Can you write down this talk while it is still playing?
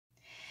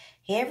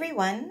Hey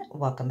everyone,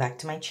 welcome back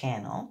to my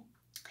channel.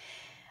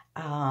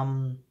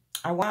 I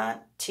want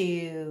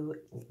to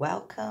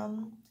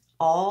welcome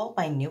all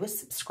my newest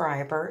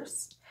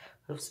subscribers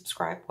who've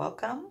subscribed.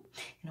 Welcome,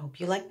 and hope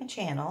you like my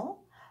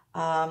channel.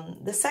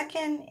 The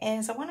second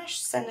is I want to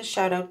send a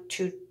shout out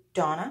to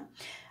Donna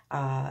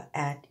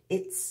at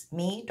It's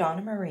Me,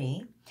 Donna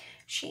Marie.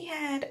 She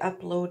had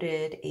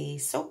uploaded a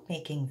soap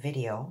making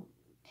video,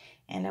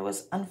 and I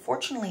was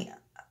unfortunately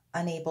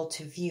unable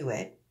to view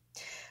it.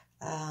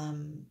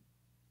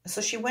 So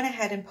she went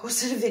ahead and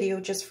posted a video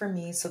just for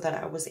me so that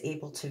I was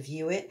able to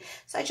view it.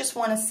 So I just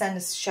want to send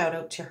a shout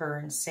out to her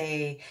and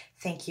say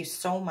thank you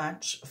so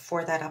much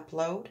for that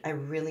upload. I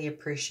really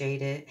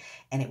appreciate it.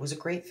 And it was a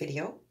great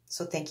video.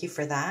 So thank you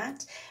for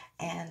that.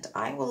 And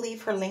I will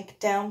leave her link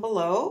down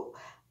below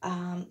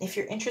if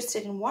you're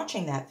interested in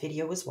watching that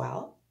video as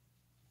well.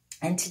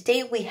 And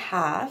today we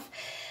have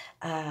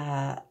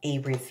a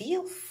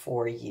reveal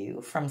for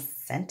you from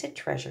Scented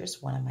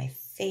Treasures, one of my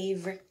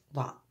favorite,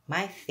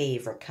 my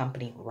favorite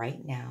company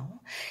right now.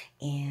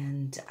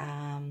 And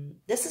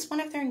this is one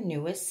of their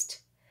newest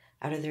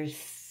out of their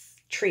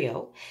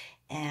trio.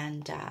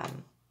 And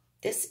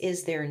this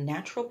is their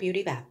Natural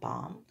Beauty Bath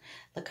Bomb.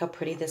 Look how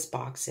pretty this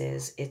box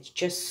is. It's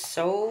just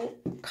so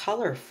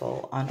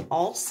colorful on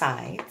all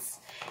sides.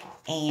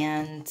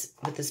 And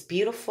with this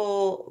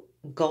beautiful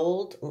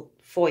gold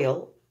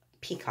foil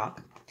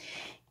peacock.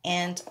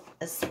 And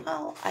as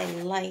well,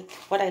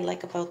 what I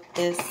like about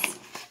this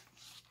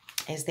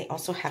is they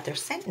also have their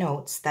scent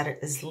notes that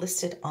is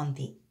listed on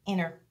the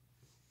inner,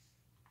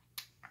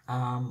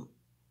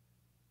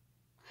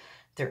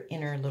 their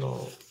inner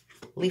little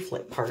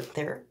leaflet part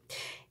there.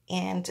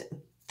 And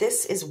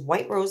this is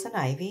white rose and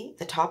ivy.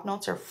 The top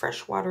notes are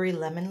fresh, watery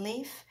lemon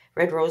leaf,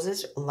 red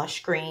roses,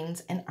 lush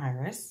greens, and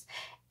iris.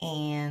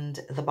 And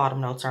the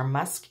bottom notes are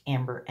musk,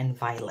 amber, and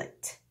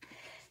violet.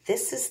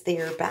 This is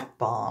their bath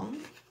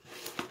bomb.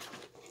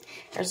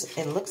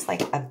 It looks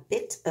like a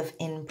bit of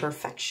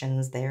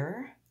imperfections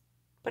there.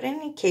 But in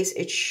any case,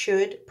 it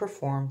should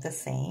perform the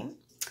same.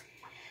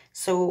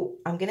 So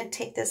I'm going to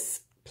take this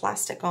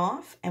plastic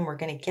off and we're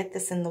going to get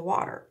this in the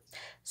water.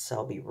 So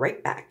I'll be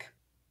right back.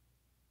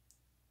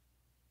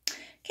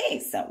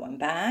 Okay, so I'm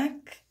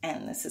back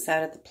and this is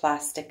out of the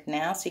plastic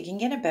now. So you can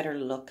get a better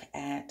look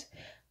at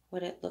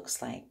what it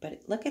looks like.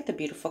 But look at the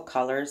beautiful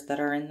colors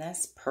that are in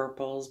this.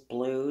 Purples,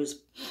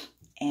 blues,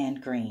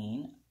 and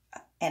green.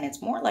 And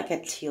it's more like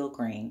a teal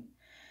green.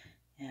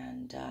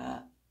 And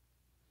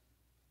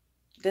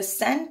the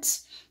scent,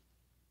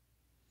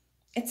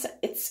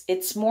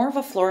 it's more of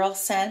a floral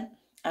scent.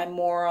 I'm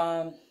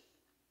more,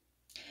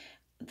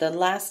 the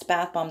last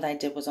bath bomb that I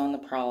did was on the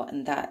Prowl,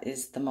 and that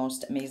is the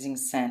most amazing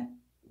scent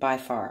by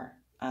far.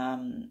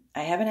 I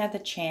haven't had the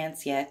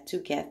chance yet to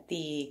get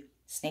the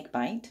snake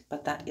bite,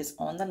 but that is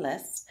on the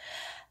list.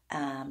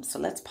 So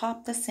let's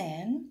pop this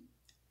in.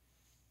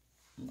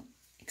 I'm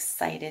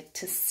excited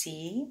to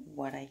see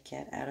what I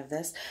get out of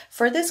this.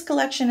 For this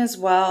collection as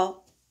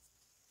well,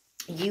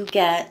 you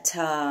get,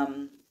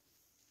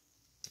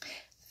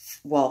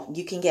 well,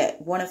 you can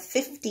get one of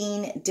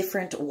 15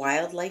 different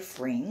wildlife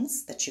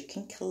rings that you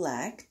can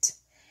collect.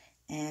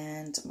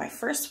 And my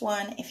first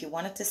one, if you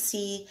wanted to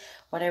see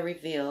what I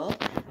reveal,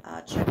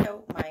 check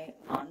out my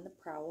On the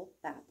Prowl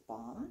Bath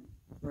Bomb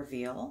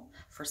reveal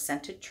for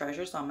Scented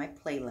Treasures on my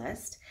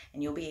playlist,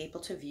 and you'll be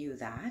able to view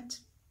that.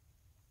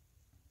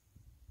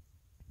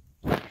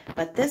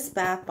 But this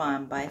bath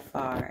bomb by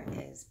far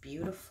is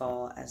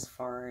beautiful as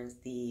far as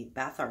the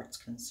bath art's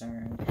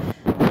concerned.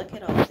 Look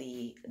at all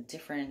the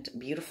different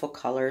beautiful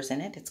colors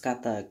in it. It's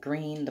got the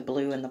green, the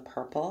blue, and the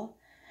purple.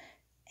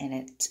 And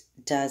it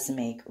does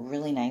make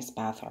really nice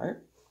bath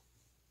art.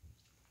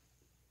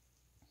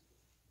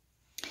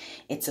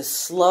 It's a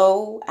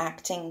slow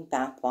acting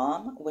bath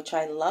bomb, which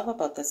I love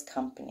about this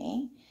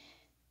company.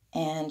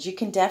 And you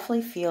can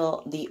definitely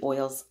feel the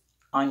oils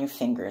on your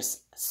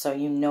fingers, so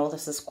you know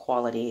this is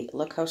quality.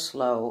 Look how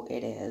slow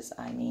it is.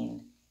 I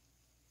mean,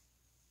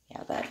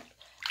 yeah, that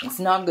it's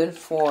not good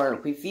for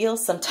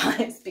reveals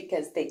sometimes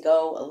because they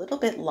go a little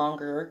bit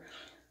longer,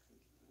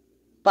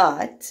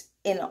 but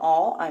in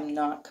all, I'm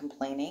not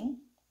complaining.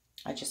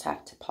 I just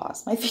have to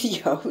pause my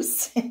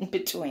videos in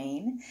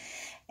between,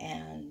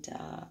 and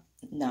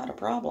not a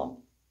problem.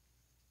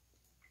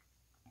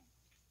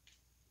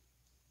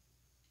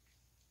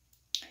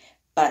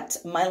 But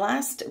my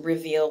last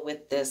reveal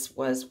with this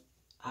was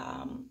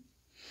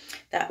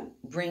that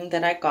ring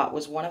that I got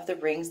was one of the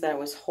rings that I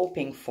was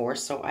hoping for.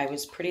 So I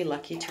was pretty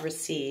lucky to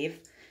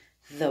receive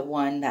the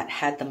one that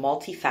had the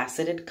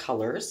multifaceted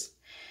colors.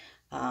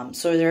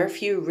 So there are a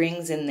few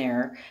rings in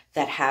there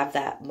that have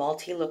that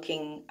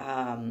multi-looking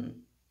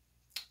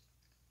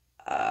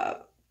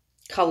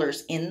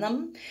colors in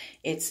them.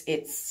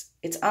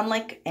 It's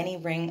unlike any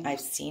ring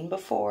I've seen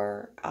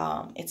before.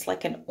 It's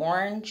like an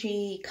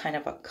orangey kind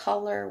of a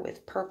color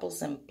with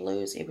purples and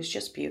blues. It was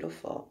just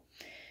beautiful.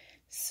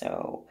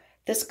 So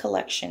this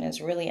collection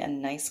is really a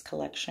nice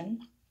collection.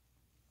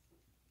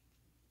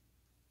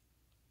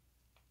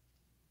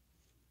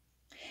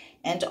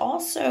 And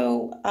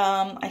also,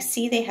 I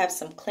see they have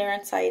some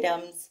clearance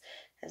items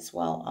as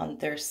well on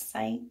their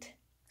site.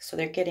 So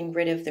they're getting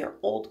rid of their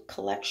old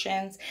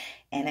collections,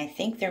 and I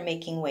think they're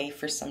making way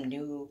for some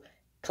new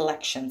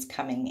collections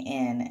coming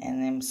in,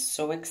 and I'm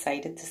so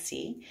excited to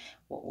see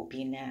what will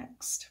be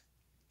next.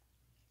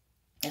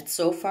 And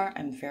so far,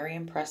 I'm very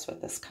impressed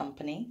with this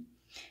company,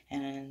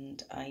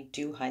 and I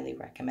do highly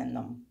recommend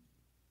them.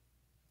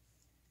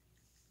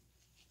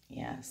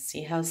 Yeah,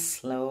 see how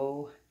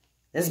slow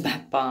this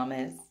bath bomb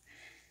is?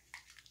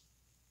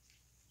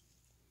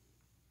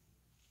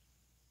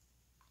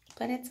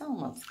 But it's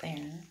almost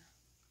there.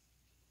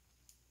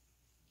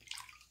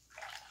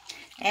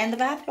 And the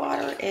bath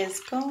water is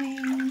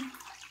going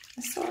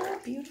a sort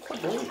of beautiful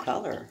blue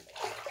color.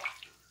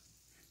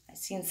 I've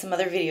seen some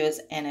other videos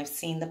and I've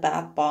seen the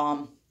bath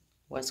bomb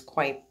was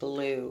quite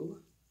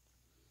blue.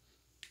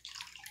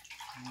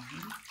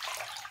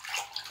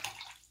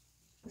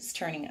 It's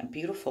turning a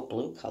beautiful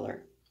blue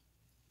color.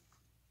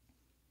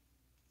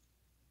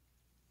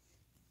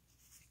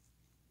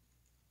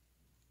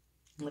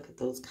 Look at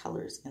those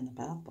colors in the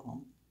bath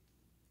bomb.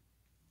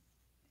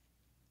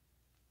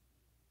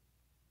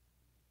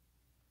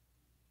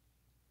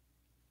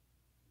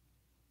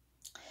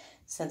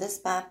 So this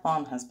bath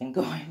bomb has been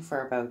going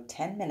for about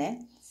 10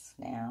 minutes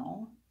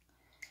now,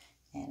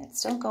 and it's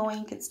still going.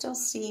 You can still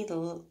see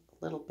the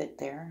little bit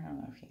there. I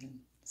don't know if you can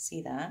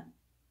see that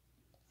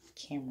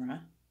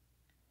camera.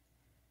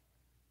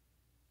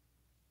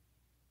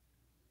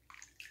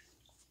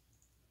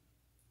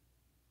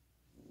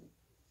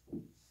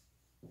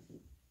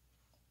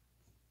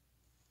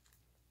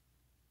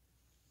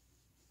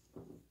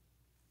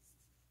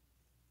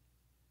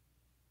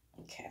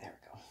 Okay, there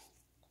we go.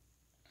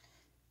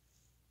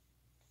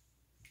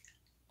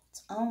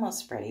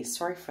 Almost ready.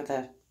 Sorry for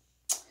the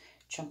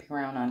jumping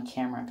around on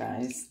camera,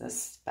 guys.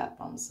 This bath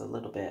bomb's a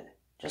little bit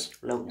just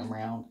floating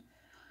around.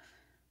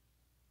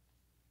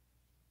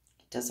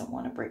 It doesn't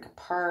want to break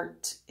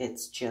apart.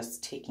 It's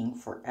just taking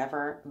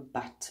forever,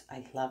 but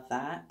I love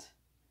that.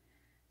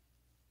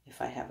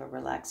 If I have a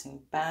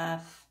relaxing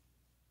bath,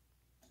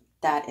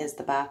 that is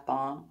the bath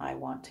bomb I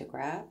want to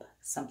grab.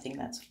 Something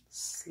that's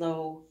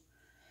slow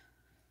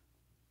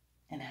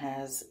and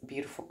has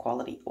beautiful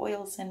quality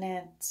oils in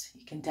it.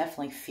 You can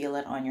definitely feel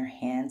it on your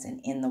hands and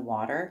in the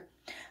water,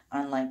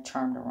 unlike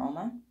Charmed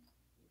Aroma.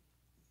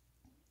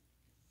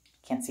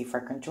 Can't see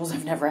Fragrant Jewels.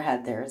 I've never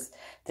had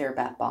their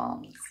bath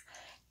bombs.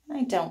 And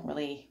I don't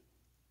really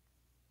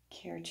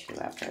care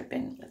to after I've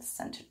been with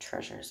Scented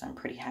Treasures. I'm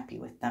pretty happy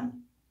with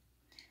them.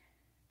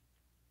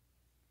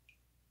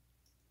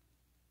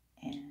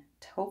 And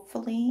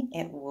hopefully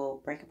it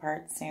will break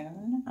apart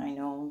soon. I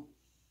know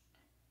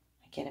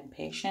get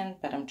impatient,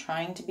 but I'm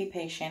trying to be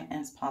patient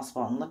as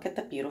possible. And look at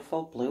the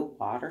beautiful blue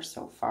water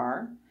so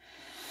far.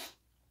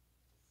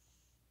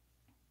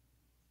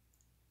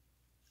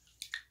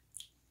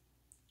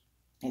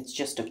 It's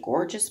just a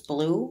gorgeous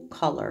blue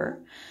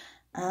color.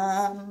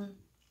 Not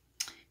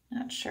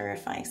sure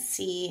if I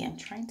see, I'm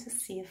trying to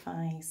see if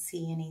I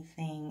see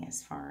anything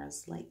as far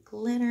as like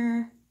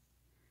glitter.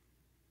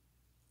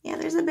 Yeah,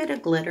 there's a bit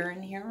of glitter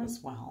in here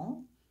as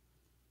well.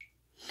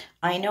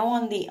 I know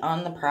on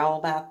the Prowl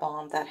Bath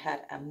Bomb that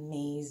had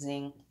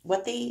amazing,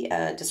 what they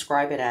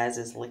describe it as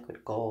is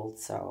liquid gold.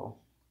 So,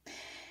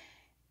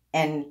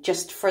 and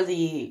just for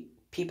the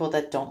people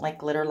that don't like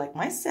glitter like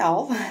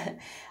myself,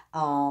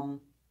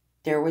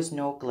 there was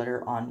no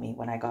glitter on me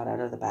when I got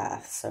out of the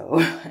bath. So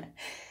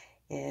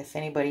if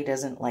anybody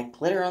doesn't like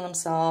glitter on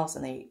themselves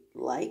and they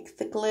like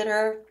the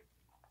glitter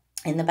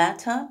in the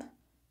bathtub,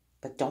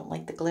 but don't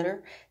like the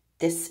glitter,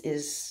 this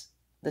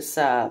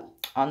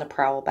on the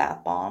Prowl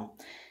Bath Bomb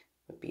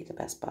would be the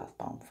best bath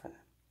bomb for them.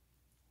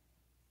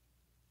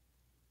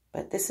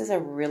 But this is a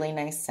really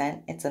nice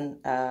scent. It's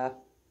a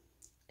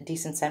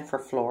decent scent for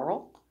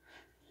floral.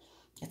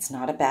 It's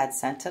not a bad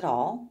scent at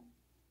all.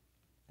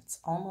 It's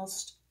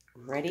almost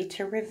ready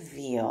to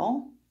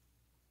reveal.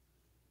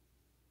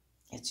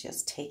 It's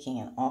just taking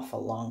an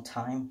awful long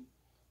time.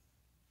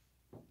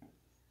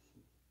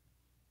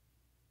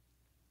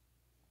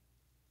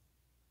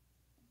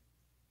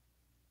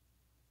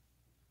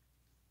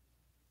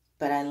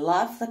 But I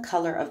love the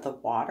color of the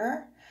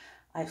water.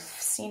 I've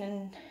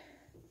seen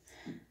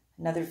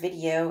another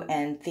video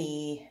and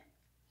the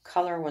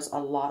color was a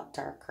lot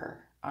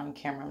darker on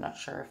camera. I'm not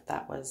sure if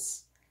that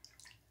was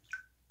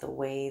the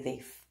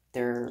way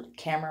their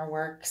camera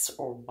works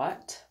or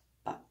what,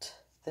 but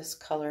this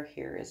color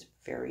here is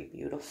very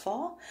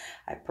beautiful.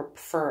 I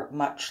prefer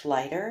much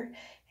lighter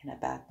in a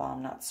bath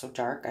bomb, not so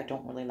dark. I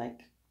don't really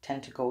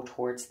tend to go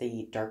towards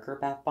the darker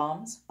bath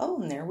bombs. Oh,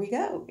 and there we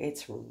go.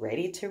 It's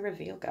ready to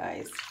reveal,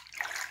 guys.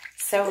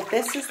 So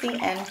this is the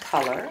end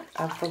color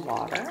of the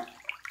water.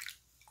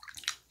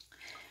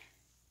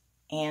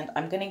 And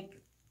I'm going to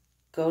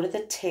go to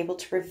the table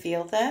to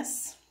reveal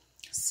this.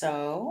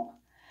 So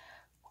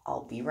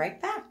I'll be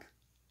right back.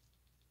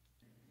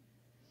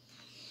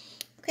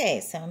 Okay,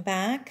 so I'm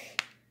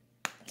back.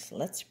 So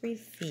let's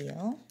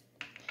reveal.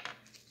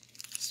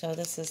 So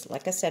this is,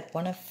 like I said,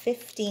 one of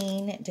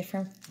 15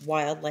 different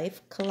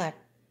wildlife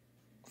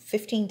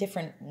 15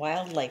 different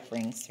wildlife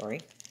rings, sorry.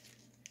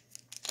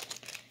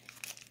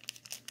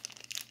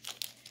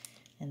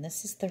 And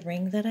this is the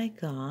ring that I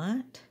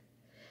got.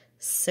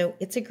 So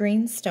it's a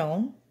green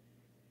stone.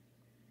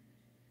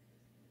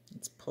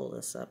 Let's pull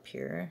this up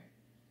here.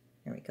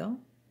 There we go.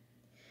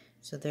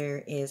 So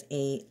there is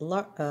a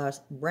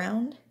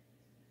round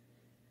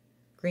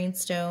green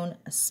stone,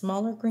 a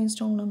smaller green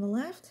stone on the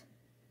left.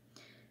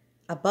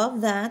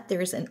 Above that,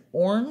 there's an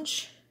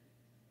orange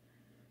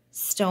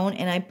stone,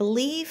 and I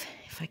believe,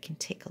 if I can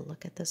take a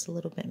look at this a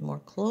little bit more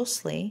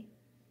closely,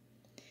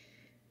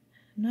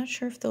 I'm not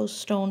sure if those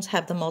stones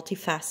have the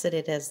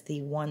multifaceted as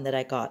the one that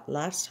I got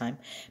last time.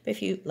 But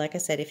if you, like I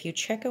said, if you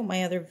check out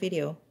my other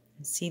video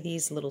and see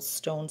these little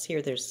stones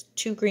here, there's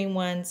 2 green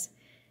ones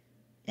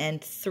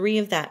and 3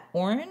 of that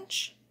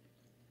orange.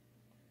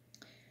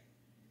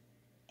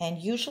 And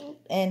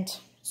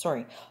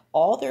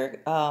all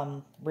their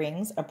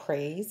rings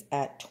appraise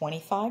at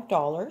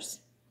 $25.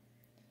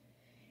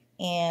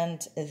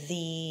 And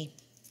the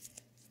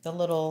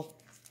little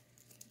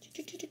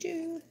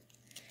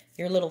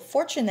your little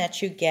fortune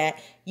that you get,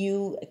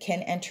 you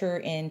can enter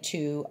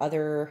into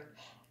other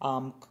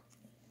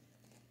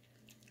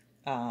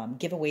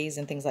giveaways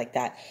and things like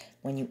that.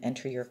 When you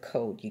enter your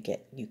code, you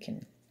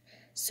can.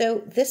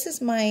 So this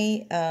is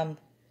my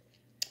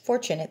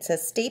fortune. It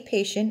says, stay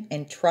patient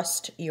and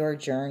trust your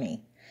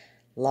journey.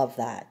 Love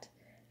that.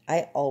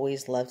 I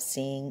always love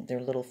seeing their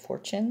little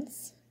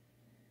fortunes.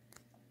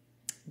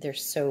 They're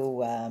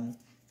so,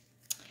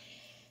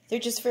 they're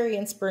just very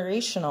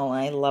inspirational.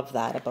 I love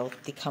that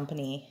about the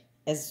company,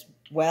 as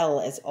well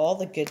as all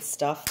the good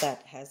stuff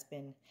that has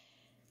been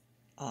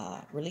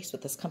released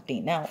with this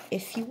company. Now,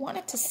 if you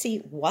wanted to see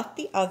what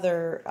the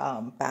other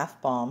bath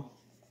bomb,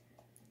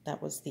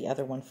 that was the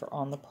other one for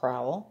On the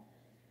Prowl.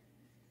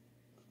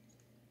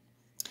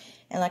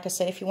 And like I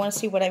said, if you want to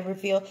see what I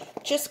reveal,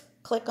 just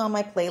click on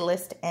my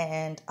playlist,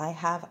 and I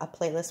have a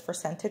playlist for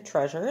scented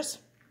treasures.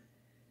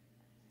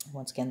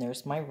 Once again,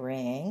 there's my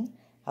ring.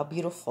 How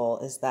beautiful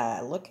is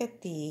that? Look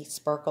at the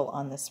sparkle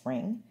on this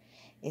ring.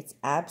 It's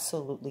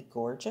absolutely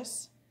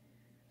gorgeous.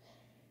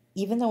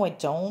 Even though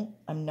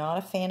I'm not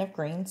a fan of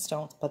green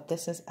stones, but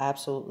this is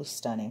absolutely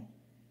stunning.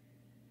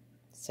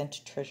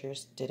 Scented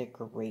Treasures did a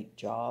great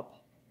job.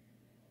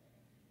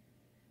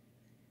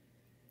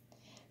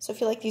 So if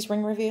you like these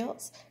ring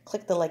reveals,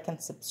 click the like and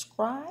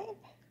subscribe.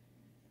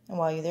 And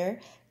while you're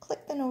there,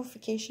 click the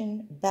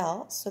notification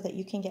bell so that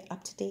you can get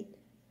up-to-date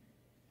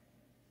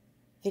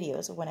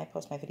videos of when I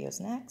post my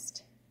videos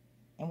next.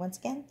 And once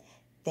again,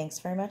 thanks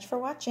very much for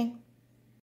watching.